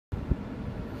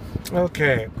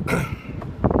Okay,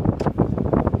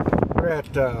 we're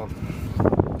at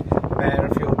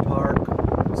Battlefield Park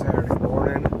Saturday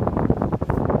morning,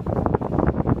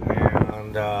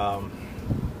 and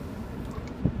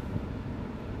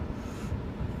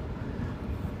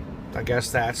I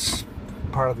guess that's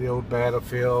part of the old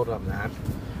battlefield. I'm not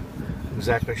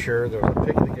exactly sure. There's a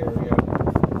picnic area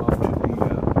off to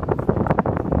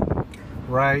the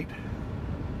right.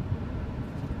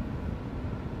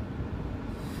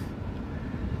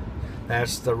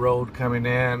 That's the road coming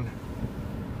in.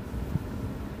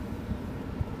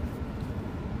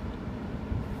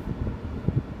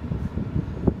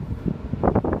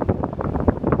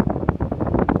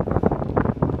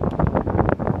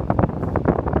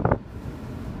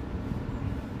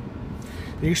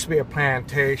 There used to be a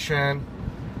plantation,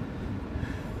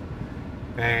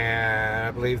 and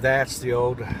I believe that's the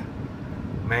old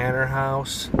manor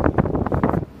house.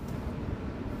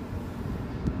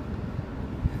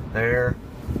 There.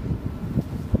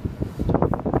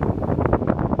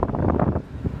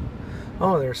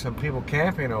 Oh, there's some people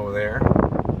camping over there.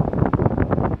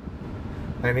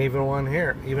 And even one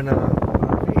here. Even an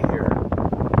RV here.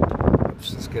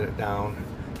 Oops, let's get it down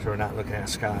so we're not looking at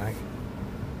the sky.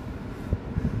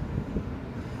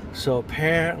 So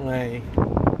apparently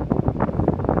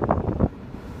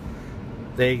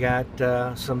they got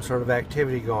some sort of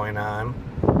activity going on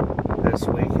this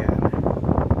weekend.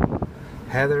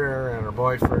 Heather and her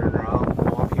boyfriend are out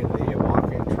walking the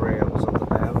walking trails of the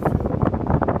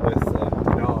battlefield with the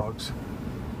dogs.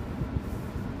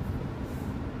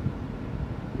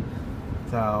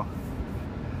 So,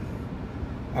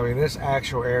 I mean, this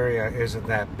actual area isn't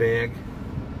that big.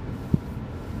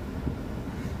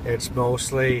 It's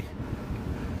mostly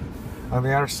on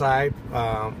the other side,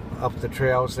 up the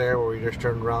trails there where we just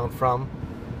turned around from,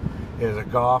 is a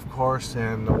golf course,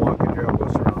 and the walking trail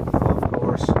goes around the golf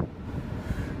course.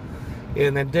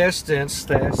 In the distance,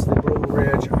 that's the Blue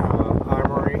Ridge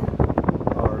Armory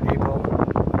or Depot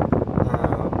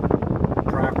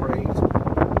property.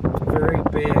 Very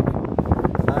big,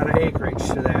 a lot of acreage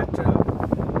to that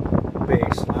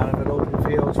base. A lot of it open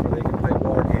fields where